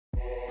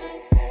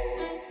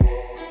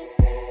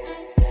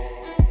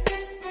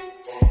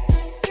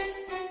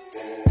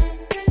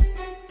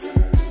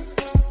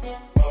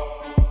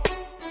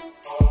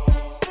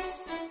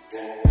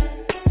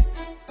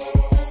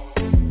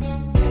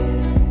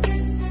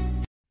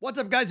What's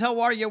up, guys?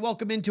 How are you?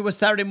 Welcome into a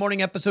Saturday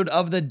morning episode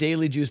of the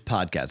Daily Juice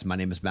Podcast. My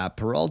name is Matt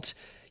Perrault.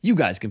 You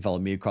guys can follow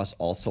me across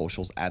all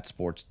socials at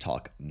Sports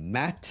Talk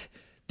Matt.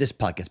 This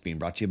podcast being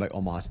brought to you by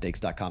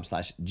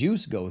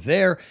omahasteaks.com/juice. Go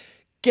there.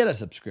 Get a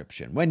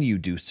subscription. When you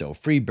do so,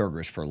 free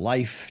burgers for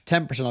life,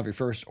 10% off your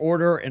first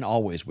order, and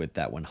always with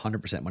that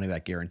 100% money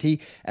back guarantee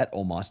at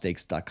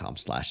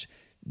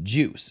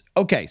omahasteaks.com/juice.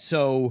 Okay,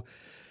 so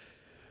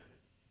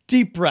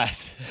deep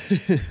breath.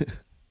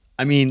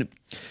 I mean,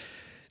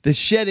 the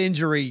Shed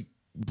injury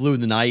blew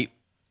the night.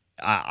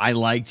 I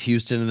liked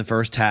Houston in the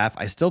first half.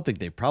 I still think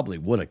they probably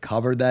would have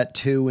covered that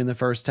too in the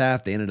first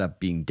half. They ended up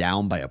being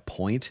down by a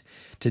point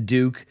to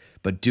Duke,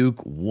 but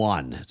Duke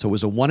won. So it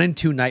was a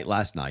 1-2 night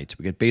last night.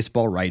 We get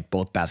baseball right,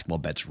 both basketball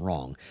bets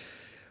wrong.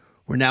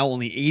 We're now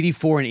only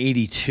 84 and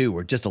 82.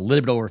 We're just a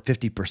little bit over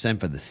 50%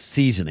 for the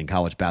season in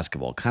college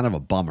basketball. Kind of a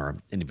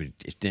bummer.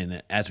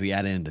 And as we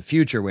add in the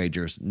future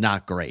wagers,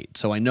 not great.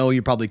 So I know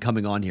you're probably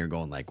coming on here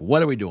going like,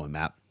 what are we doing,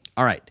 Matt?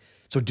 All right.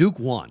 So Duke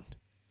won.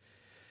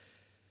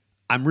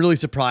 I'm really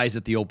surprised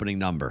at the opening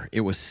number.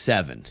 It was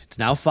 7. It's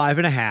now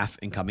 5.5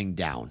 and coming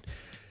down.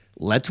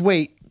 Let's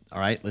wait. All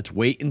right. Let's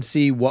wait and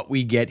see what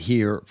we get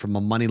here from a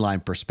money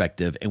line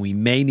perspective. And we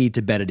may need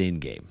to bet it in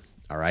game.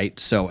 All right.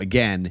 So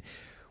again,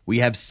 we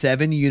have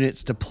 7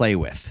 units to play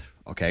with.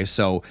 Okay.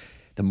 So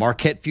the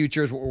Marquette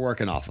future is what we're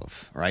working off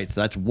of. All right.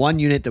 So that's 1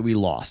 unit that we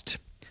lost.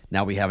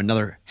 Now we have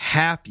another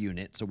half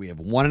unit. So we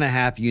have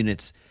 1.5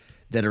 units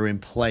that are in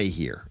play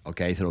here,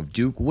 okay? So if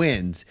Duke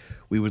wins,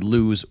 we would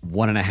lose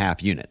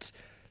 1.5 units.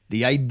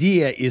 The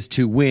idea is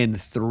to win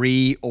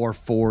 3 or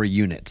 4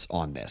 units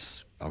on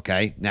this,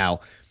 okay? Now,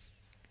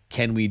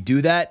 can we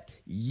do that?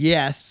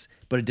 Yes,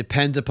 but it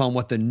depends upon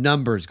what the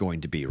number is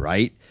going to be,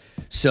 right?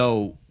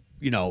 So,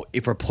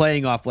 if we're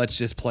playing off, let's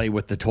just play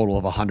with the total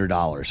of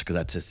 $100 because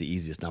that's just the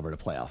easiest number to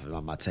play off of.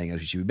 I'm not saying that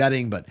we should be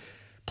betting, but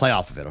play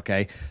off of it,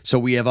 okay? So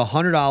we have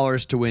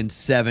 $100 to win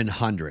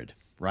 700,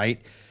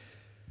 right?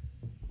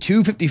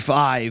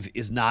 255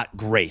 is not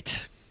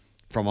great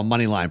from a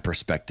money line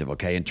perspective,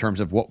 okay? In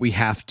terms of what we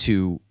have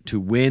to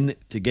win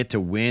to get to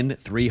win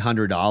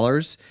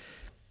 $300,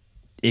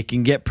 it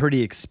can get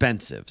pretty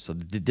expensive. So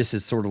this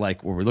is sort of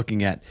like where we're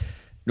looking at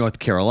North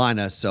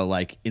Carolina. So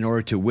like in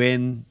order to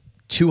win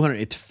 200,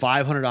 it's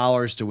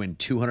 $500 to win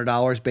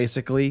 $200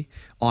 basically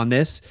on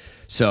this.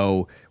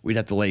 So we'd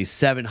have to lay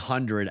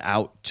 700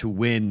 out to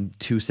win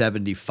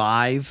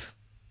 275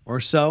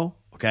 or so,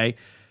 okay?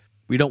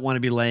 We don't want to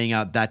be laying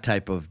out that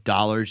type of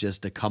dollars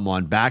just to come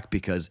on back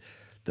because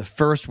the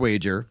first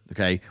wager,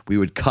 okay, we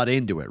would cut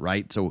into it,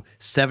 right? So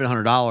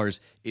 $700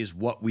 is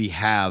what we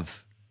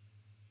have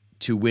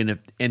to win if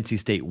NC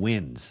State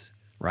wins,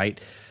 right?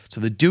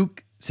 So the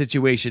Duke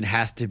situation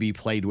has to be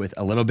played with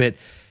a little bit.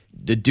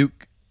 The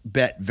Duke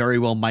bet very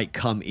well might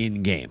come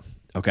in game,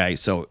 okay?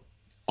 So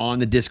on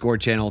the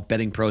Discord channel,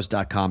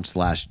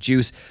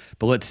 bettingpros.com/juice.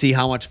 But let's see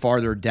how much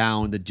farther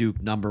down the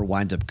Duke number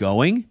winds up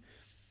going.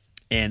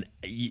 And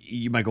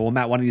you might go, well,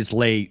 Matt, why don't you just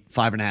lay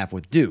 5.5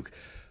 with Duke?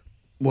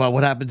 Well,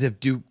 what happens if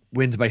Duke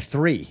wins by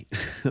 3?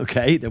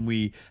 Okay, then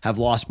we have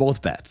lost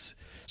both bets.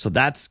 So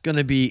that's going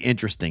to be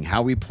interesting.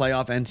 How we play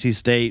off NC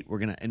State.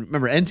 And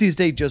remember, NC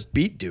State just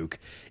beat Duke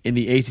in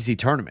the ACC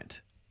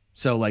tournament.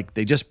 So like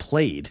they just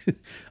played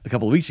a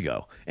couple of weeks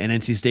ago, and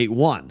NC State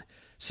won.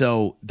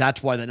 So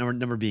that's why that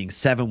number being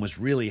 7 was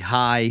really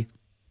high.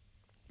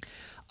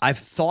 I've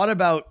thought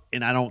about,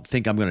 and I don't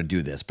think I'm going to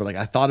do this, but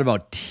I thought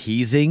about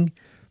teasing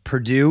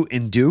Purdue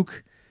and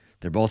Duke.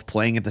 They're both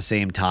playing at the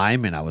same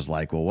time. And I was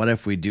like, well, what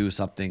if we do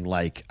something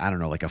like, I don't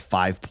know, like a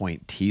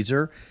 5-point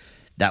teaser?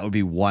 That would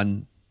be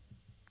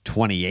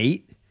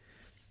 128.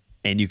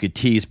 And you could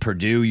tease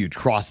Purdue. You'd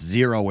cross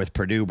 0 with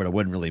Purdue, but it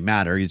wouldn't really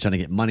matter. You're trying to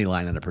get money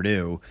line out of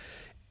Purdue.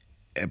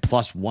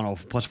 Plus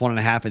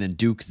 1.5, and then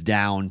Duke's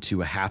down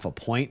to a 0.5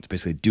 point. It's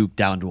basically Duke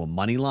down to a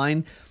money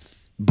line.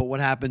 But what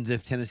happens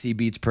if Tennessee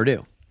beats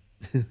Purdue?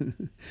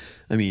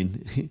 I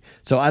mean,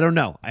 so I don't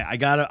know. I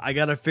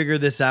gotta figure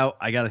this out.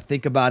 I gotta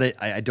think about it.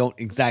 I don't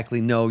exactly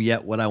know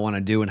yet what I want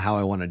to do and how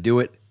I want to do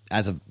it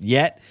as of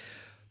yet,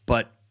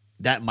 but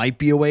that might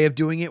be a way of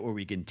doing it where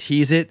we can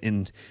tease it.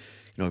 And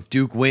if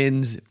Duke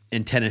wins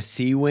and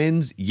Tennessee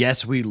wins,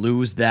 yes, we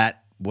lose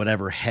that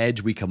whatever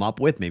hedge we come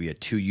up with, maybe a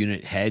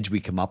 2-unit hedge we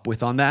come up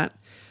with on that,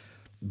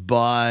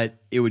 but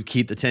it would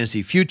keep the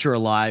Tennessee future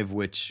alive,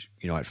 which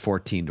at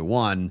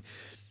 14-1,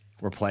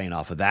 we're playing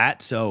off of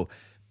that. So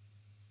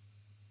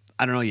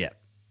I don't know yet,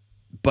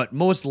 but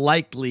most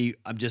likely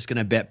I'm just going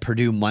to bet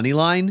Purdue money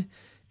line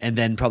and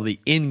then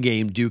probably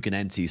in-game Duke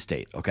and NC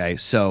State, okay?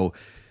 So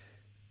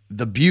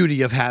the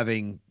beauty of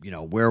having,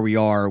 where we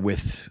are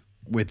with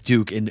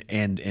Duke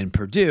and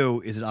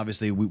Purdue is that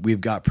obviously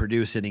we've got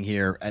Purdue sitting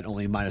here at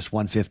only minus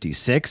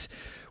 156,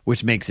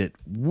 which makes it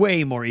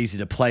way more easy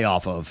to play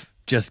off of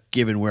just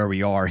given where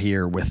we are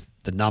here with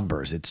the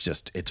numbers.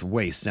 It's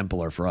way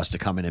simpler for us to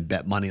come in and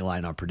bet money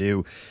line on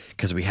Purdue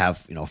because we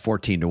have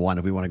 14-1.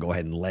 If we want to go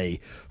ahead and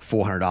lay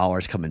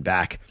 $400 coming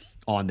back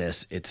on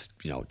this, it's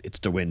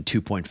to win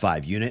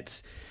 2.5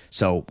 units.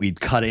 So we'd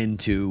cut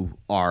into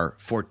our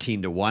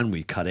 14-1.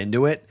 We'd cut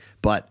into it,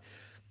 but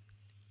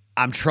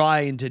I'm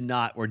trying to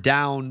not. We're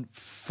down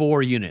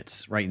 4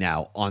 units right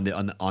now on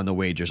the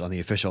wagers on the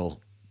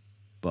official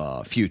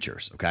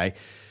futures. Okay,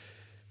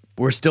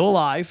 we're still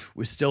alive.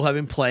 We still have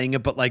been playing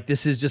it, but like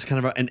this is just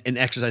kind of an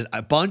exercise.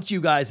 A bunch of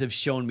you guys have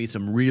shown me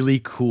some really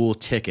cool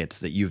tickets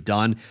that you've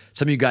done.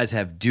 Some of you guys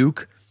have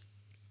Duke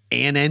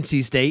and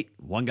NC State.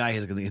 One guy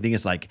has, I think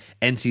it's like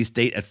NC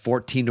State at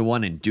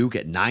 14-1 and Duke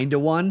at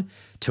 9-1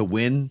 to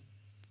win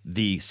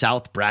the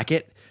South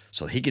bracket.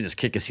 So he can just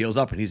kick his heels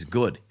up and he's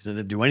good. He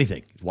doesn't do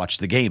anything. Watch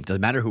the game.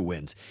 Doesn't matter who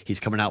wins. He's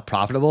coming out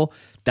profitable.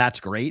 That's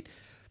great.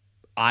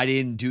 I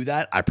didn't do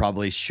that. I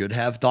probably should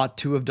have thought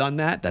to have done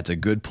that. That's a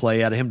good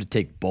play out of him to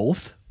take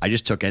both. I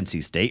just took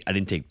NC State. I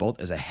didn't take both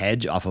as a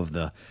hedge off of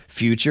the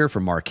future for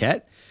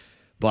Marquette.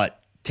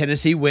 But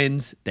Tennessee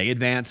wins. They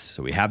advance.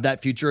 So we have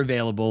that future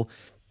available.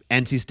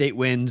 NC State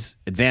wins,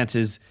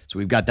 advances. So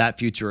we've got that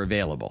future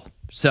available.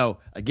 So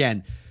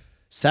again,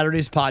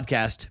 Saturday's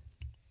podcast,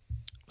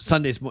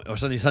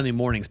 Sunday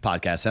morning's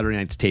podcast, Saturday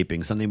night's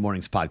taping, Sunday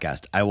morning's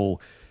podcast. I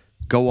will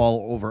go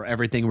all over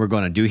everything we're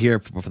going to do here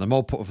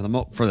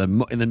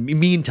in the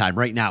meantime.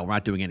 Right now, we're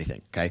not doing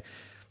anything. Okay,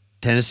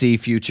 Tennessee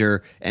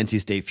future, NC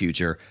State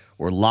future.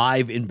 We're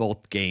live in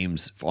both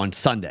games on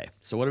Sunday.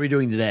 So what are we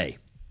doing today?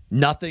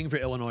 Nothing for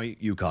Illinois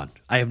UConn.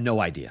 I have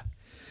no idea.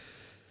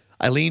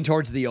 I lean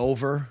towards the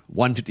over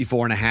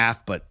 154.5,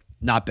 but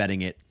not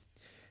betting it.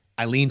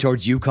 I lean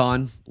towards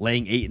UConn,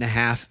 laying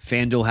 8.5.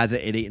 FanDuel has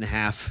it at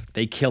 8.5.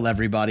 They kill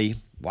everybody.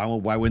 Why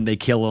wouldn't they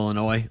kill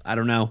Illinois? I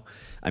don't know.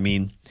 I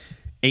mean,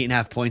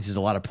 8.5 points is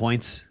a lot of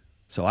points,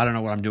 so I don't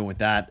know what I'm doing with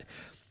that.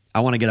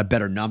 I want to get a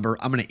better number.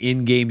 I'm going to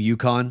in-game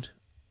UConn.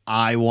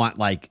 I want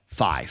like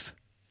 5.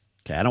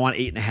 Okay, I don't want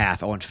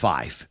 8.5. I want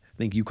 5. I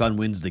think UConn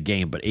wins the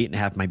game, but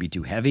 8.5 might be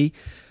too heavy.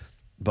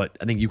 But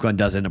I think UConn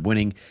does end up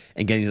winning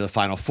and getting to the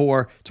Final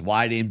Four. It's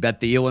why I didn't bet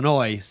the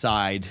Illinois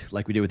side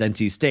like we did with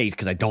NC State,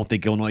 because I don't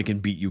think Illinois can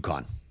beat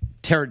UConn.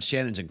 Terrence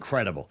Shannon's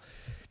incredible.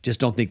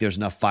 Just don't think there's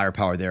enough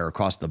firepower there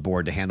across the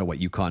board to handle what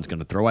UConn's going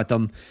to throw at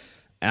them.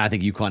 And I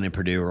think UConn and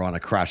Purdue are on a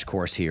crash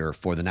course here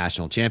for the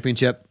national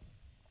championship.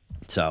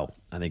 So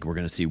I think we're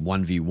going to see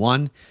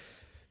 1v1.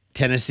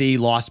 Tennessee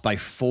lost by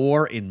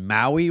 4 in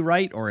Maui,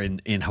 right? Or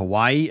in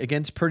Hawaii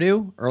against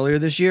Purdue earlier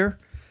this year.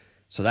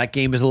 So that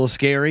game is a little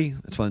scary.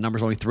 That's why the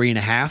number's only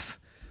 3.5.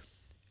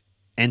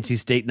 NC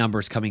State number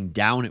is coming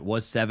down. It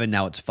was 7.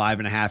 Now it's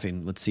 5.5.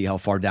 And let's see how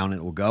far down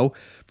it will go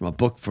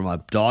from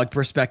a dog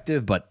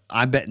perspective. But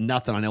I'm betting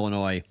nothing on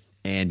Illinois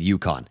and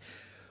UConn.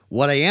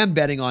 What I am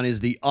betting on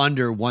is the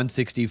under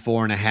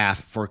 164.5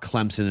 for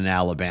Clemson and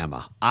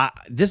Alabama.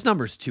 This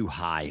number is too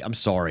high. I'm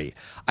sorry.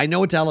 I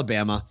know it's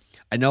Alabama.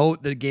 I know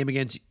the game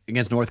against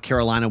North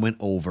Carolina went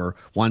over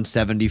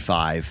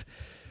 175.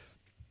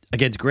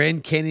 Against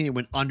Grand Canyon, it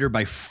went under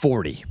by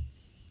 40.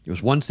 It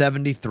was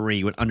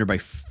 173, went under by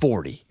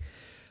 40.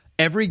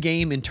 Every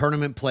game in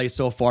tournament play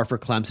so far for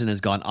Clemson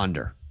has gone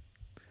under.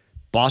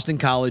 Boston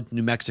College,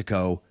 New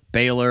Mexico,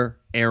 Baylor,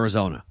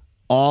 Arizona,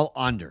 all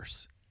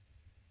unders.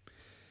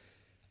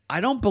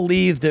 I don't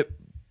believe that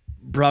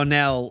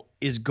Brownell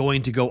is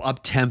going to go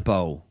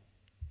up-tempo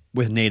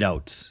with Nate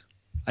Oates.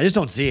 I just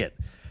don't see it.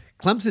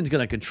 Clemson's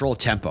going to control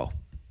tempo.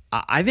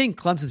 I think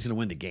Clemson's going to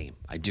win the game.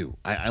 I do.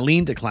 I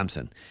lean to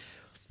Clemson.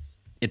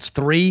 It's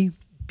 3.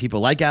 People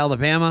like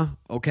Alabama.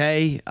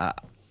 Okay.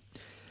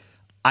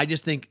 I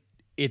just think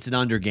it's an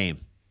under game.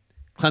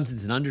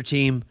 Clemson's an under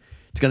team.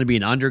 It's going to be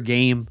an under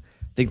game.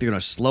 I think they're going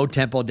to slow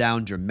tempo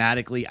down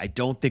dramatically. I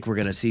don't think we're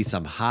going to see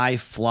some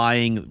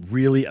high-flying,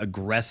 really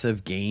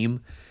aggressive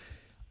game.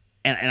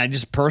 And I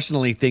just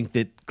personally think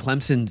that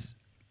Clemson's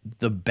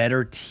the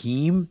better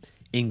team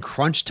in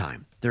crunch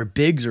time. Their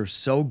bigs are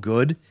so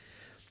good.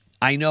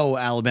 I know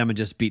Alabama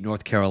just beat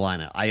North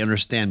Carolina. I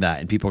understand that.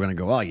 And people are going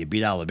to go, oh, you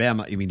beat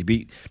Alabama. You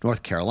beat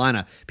North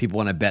Carolina. People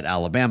want to bet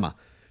Alabama.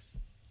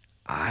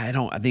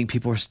 I think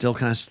people are still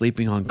kind of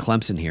sleeping on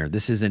Clemson here.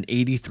 This is an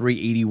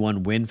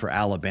 83-81 win for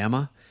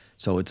Alabama.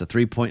 So it's a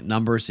 3-point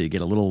number, so you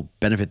get a little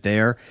benefit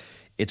there.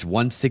 It's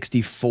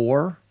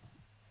 164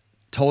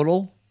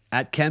 total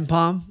at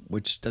KenPom,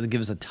 which doesn't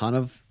give us a ton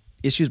of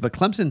issues. But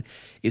Clemson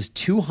is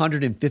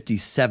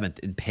 257th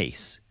in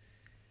pace.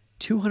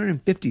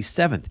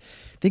 257th.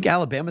 Think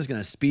Alabama's going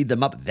to speed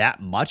them up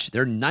that much?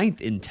 They're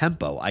 9th in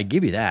tempo. I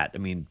give you that. I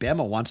mean,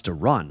 Bama wants to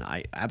run.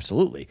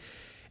 Absolutely.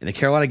 And the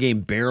Carolina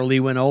game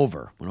barely went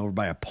over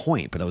by a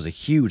point, but it was a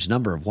huge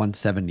number of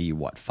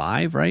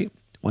 175, right?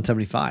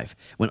 175.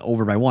 Went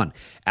over by 1.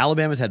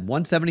 Alabama's had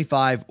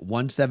 175,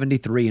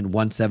 173, and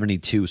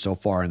 172 so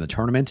far in the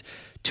tournament.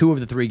 2 of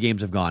the 3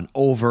 games have gone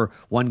over.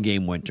 1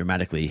 game went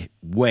dramatically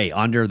way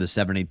under, the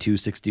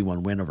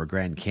 72-61 win over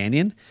Grand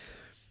Canyon.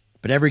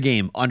 But every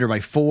game, under by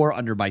 4,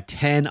 under by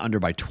 10, under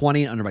by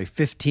 20, under by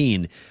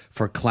 15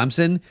 for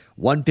Clemson.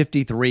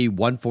 153,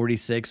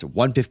 146,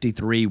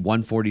 153,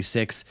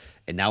 146,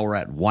 and now we're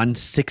at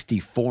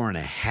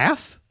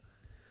 164.5.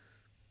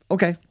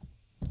 Okay.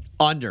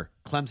 Under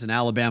Clemson,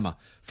 Alabama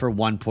for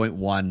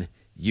 1.1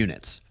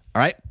 units.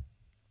 All right.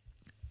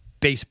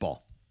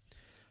 Baseball.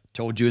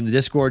 Told you in the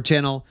Discord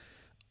channel,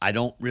 I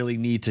don't really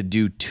need to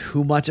do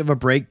too much of a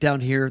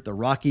breakdown here. The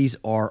Rockies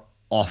are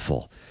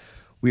awful.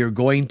 We are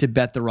going to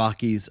bet the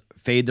Rockies,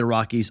 fade the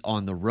Rockies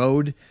on the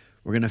road.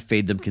 We're going to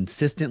fade them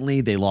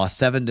consistently. They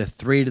lost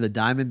 7-3 to the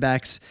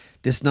Diamondbacks.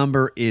 This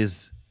number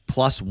is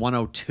plus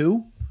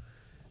 102.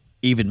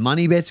 Even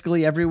money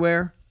basically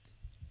everywhere.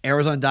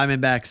 Arizona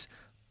Diamondbacks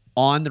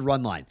on the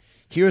run line.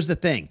 Here's the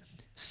thing.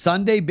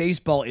 Sunday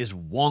baseball is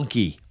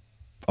wonky,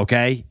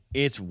 okay?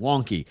 It's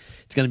wonky.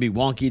 It's going to be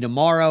wonky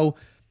tomorrow.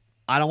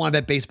 I don't want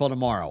to bet baseball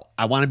tomorrow.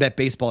 I want to bet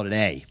baseball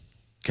today,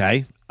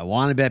 okay? I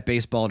want to bet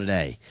baseball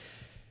today.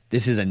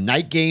 This is a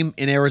night game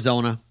in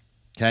Arizona,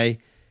 okay?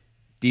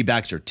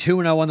 D-backs are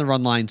 2-0 on the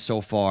run line so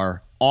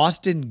far.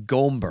 Austin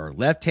Gomber,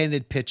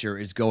 left-handed pitcher,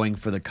 is going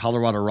for the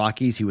Colorado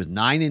Rockies. He was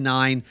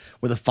 9-9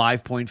 with a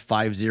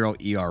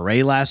 5.50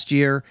 ERA last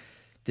year.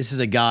 This is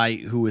a guy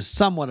who is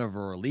somewhat of a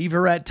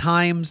reliever at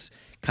times,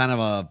 kind of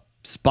a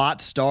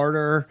spot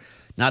starter,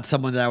 not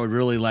someone that I would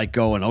really like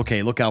going,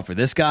 okay, look out for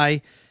this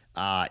guy.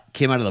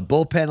 Came out of the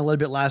bullpen a little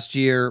bit last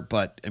year,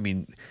 but, I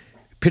mean,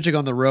 pitching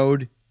on the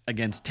road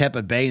against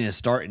Tampa Bay in his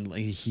start, and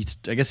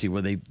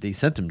they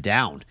sent him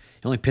down.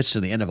 He only pitched to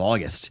the end of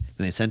August,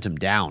 and they sent him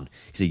down.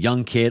 He's a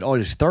young kid. Oh,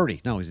 he's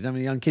 30. No, he's not a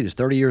young kid. He's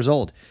 30 years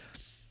old.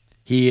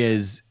 He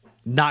is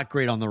not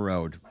great on the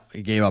road.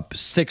 He gave up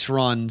 6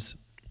 runs.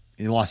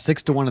 He lost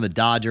 6-1 to the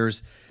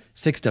Dodgers,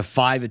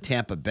 6-5 at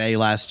Tampa Bay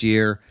last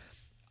year.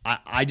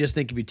 I just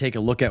think if you take a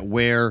look at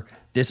where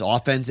this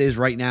offense is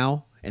right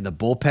now and the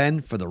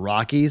bullpen for the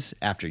Rockies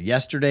after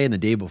yesterday and the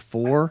day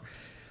before,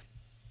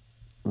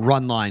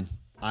 run line.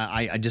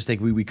 I just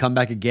think we come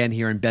back again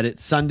here and bet it.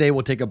 Sunday,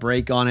 we'll take a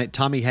break on it.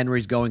 Tommy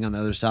Henry's going on the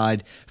other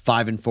side,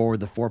 5-4 with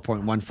the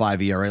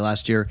 4.15 ERA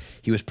last year.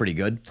 He was pretty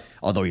good,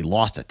 although he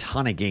lost a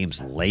ton of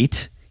games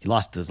late. He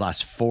lost his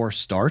last 4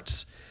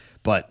 starts,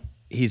 but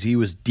he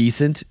was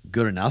decent,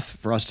 good enough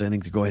for us to, I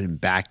think, to go ahead and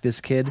back this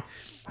kid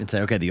and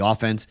say, okay, the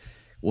offense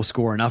will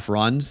score enough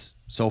runs.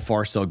 So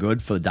far, so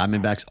good for the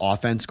Diamondbacks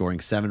offense, scoring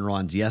 7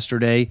 runs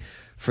yesterday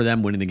for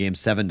them, winning the game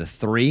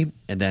 7-3,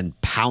 and then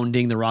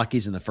pounding the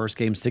Rockies in the first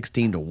game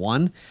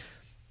 16-1.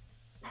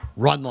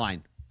 Run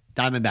line,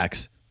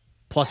 Diamondbacks,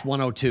 plus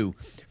 102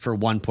 for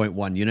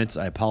 1.1 units.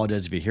 I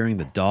apologize if you're hearing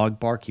the dog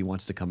bark. He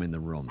wants to come in the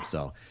room.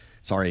 So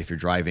sorry if you're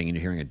driving and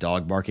you're hearing a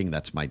dog barking.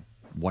 That's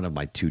one of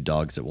my 2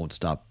 dogs that won't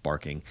stop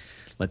barking.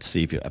 Let's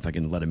see if I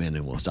can let him in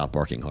and we'll stop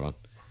barking. Hold on.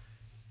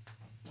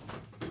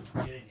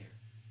 Get in here.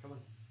 Come on.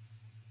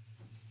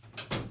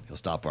 He'll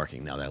stop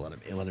barking now that I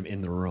let him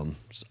in the room.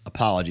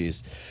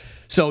 Apologies.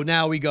 So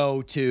now we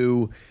go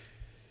to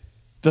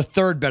the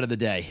third bet of the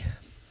day.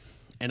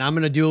 And I'm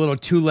going to do a little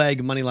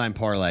 2-leg money line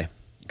parlay.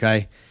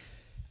 Okay?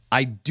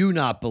 I do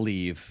not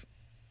believe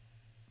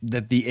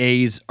that the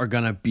A's are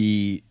going to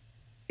be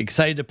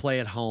excited to play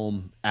at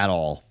home at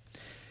all.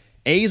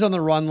 A's on the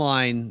run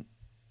line,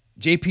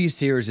 J.P.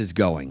 Sears is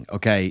going,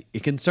 okay?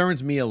 It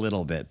concerns me a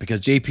little bit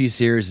because J.P.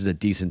 Sears is a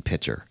decent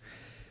pitcher.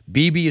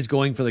 BB is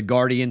going for the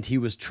Guardians. He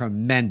was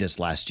tremendous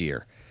last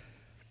year.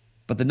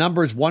 But the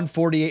number is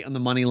 148 on the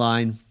money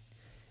line,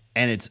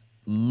 and it's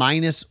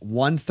minus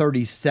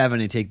 137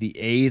 to take the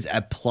A's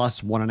at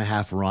plus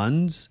 1.5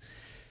 runs.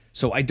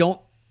 So I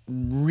don't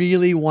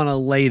really want to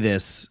lay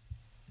this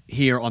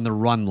here on the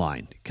run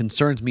line. It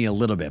concerns me a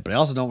little bit, but I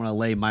also don't want to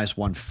lay minus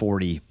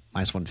 140,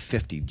 minus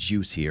 150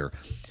 juice here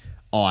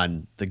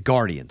on the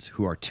Guardians,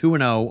 who are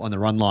 2-0 on the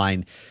run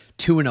line,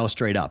 2-0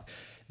 straight up.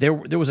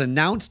 There was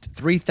announced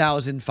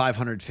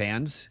 3,500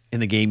 fans in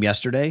the game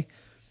yesterday.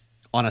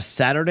 On a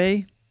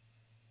Saturday,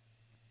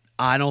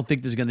 I don't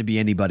think there's going to be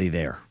anybody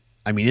there.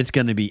 I mean, it's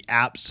going to be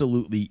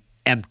absolutely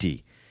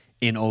empty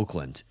in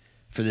Oakland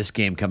for this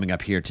game coming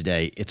up here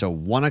today. It's a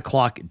 1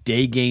 o'clock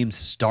day game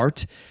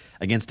start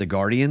against the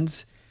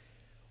Guardians.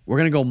 We're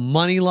going to go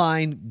money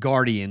line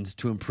Guardians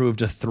to improve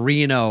to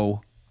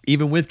 3-0,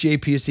 even with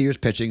J.P. Sears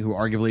pitching, who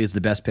arguably is the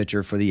best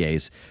pitcher for the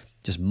A's.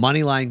 Just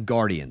money line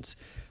Guardians.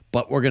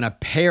 But we're going to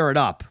pair it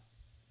up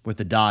with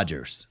the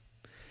Dodgers.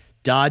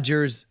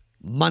 Dodgers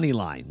money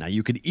line. Now,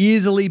 you could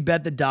easily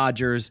bet the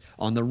Dodgers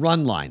on the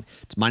run line.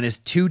 It's minus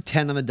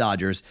 210 on the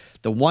Dodgers.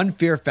 The one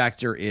fear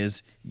factor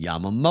is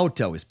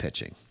Yamamoto is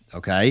pitching,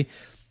 okay?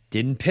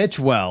 Didn't pitch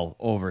well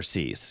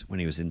overseas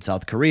when he was in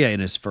South Korea in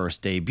his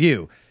first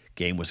debut.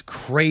 Game was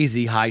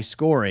crazy high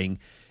scoring,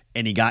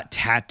 and he got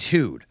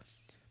tattooed.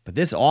 But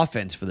this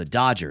offense for the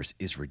Dodgers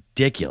is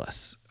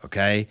ridiculous,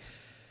 okay?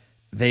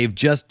 They've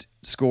just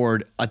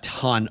scored a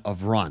ton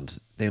of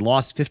runs. They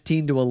lost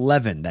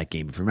 15-11 that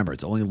game. If you remember,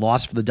 it's the only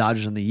loss for the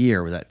Dodgers in the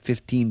year was at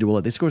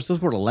 15-11. They still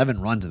scored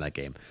 11 runs in that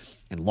game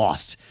and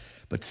lost.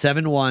 But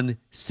 7-1,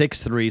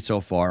 6-3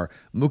 so far.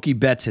 Mookie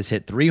Betts has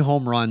hit 3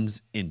 home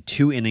runs in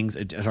 2 innings,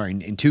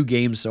 in 2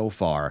 games so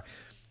far.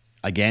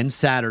 Again,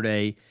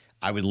 Saturday,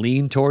 I would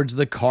lean towards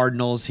the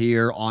Cardinals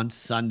here on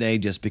Sunday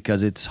just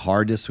because it's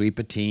hard to sweep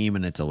a team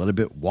and it's a little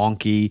bit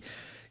wonky.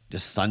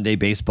 Just Sunday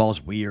baseball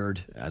is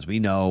weird, as we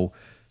know.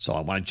 So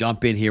I want to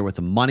jump in here with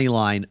the money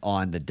line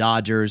on the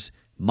Dodgers,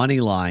 money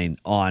line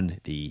on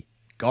the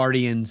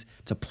Guardians.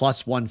 It's a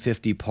plus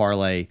 150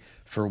 parlay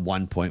for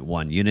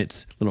 1.1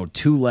 units. Little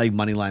two-leg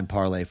money line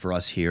parlay for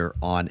us here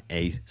on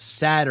a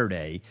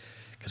Saturday,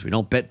 because we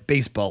don't bet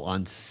baseball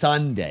on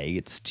Sunday.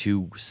 It's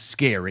too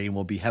scary, and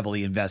we'll be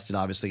heavily invested,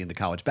 obviously, in the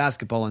college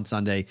basketball on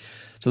Sunday.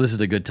 So this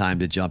is a good time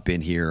to jump in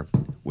here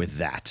with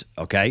that,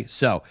 okay?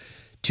 So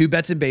 2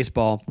 bets in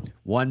baseball,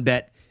 1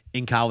 bet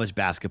in college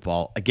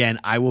basketball. Again,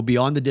 I will be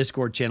on the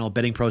Discord channel,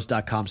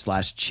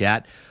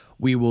 bettingpros.com/chat.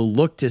 We will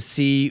look to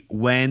see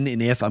when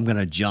and if I'm going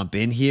to jump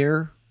in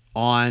here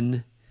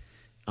on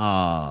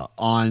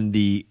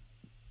the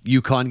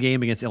UConn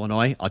game against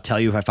Illinois. I'll tell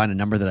you if I find a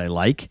number that I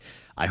like.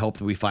 I hope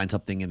that we find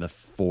something in the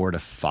 4 to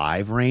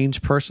 5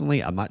 range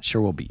personally. I'm not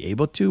sure we'll be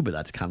able to, but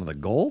that's kind of the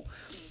goal,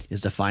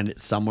 is to find it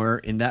somewhere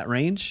in that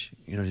range,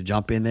 to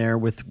jump in there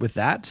with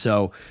that.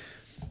 So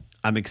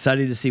I'm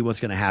excited to see what's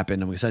going to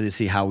happen. I'm excited to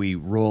see how we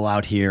roll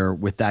out here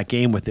with that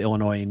game with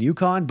Illinois and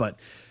UConn. But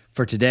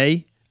for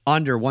today,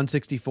 under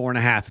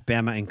 164.5,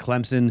 Bama and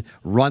Clemson.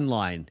 Run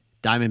line,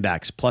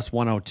 Diamondbacks plus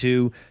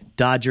 102,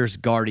 Dodgers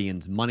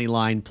Guardians money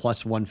line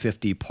plus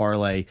 150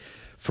 parlay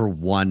for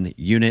 1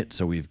 unit.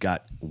 So we've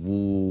got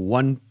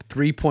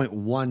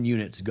 3.1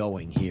 units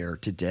going here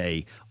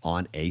today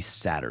on a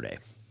Saturday.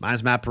 My name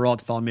is Matt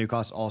Perrault. Follow me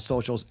across all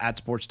socials at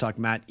Sports Talk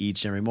Matt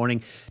each and every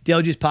morning.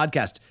 Daily Juice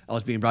Podcast,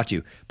 always being brought to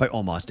you by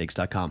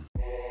OmahaSteaks.com.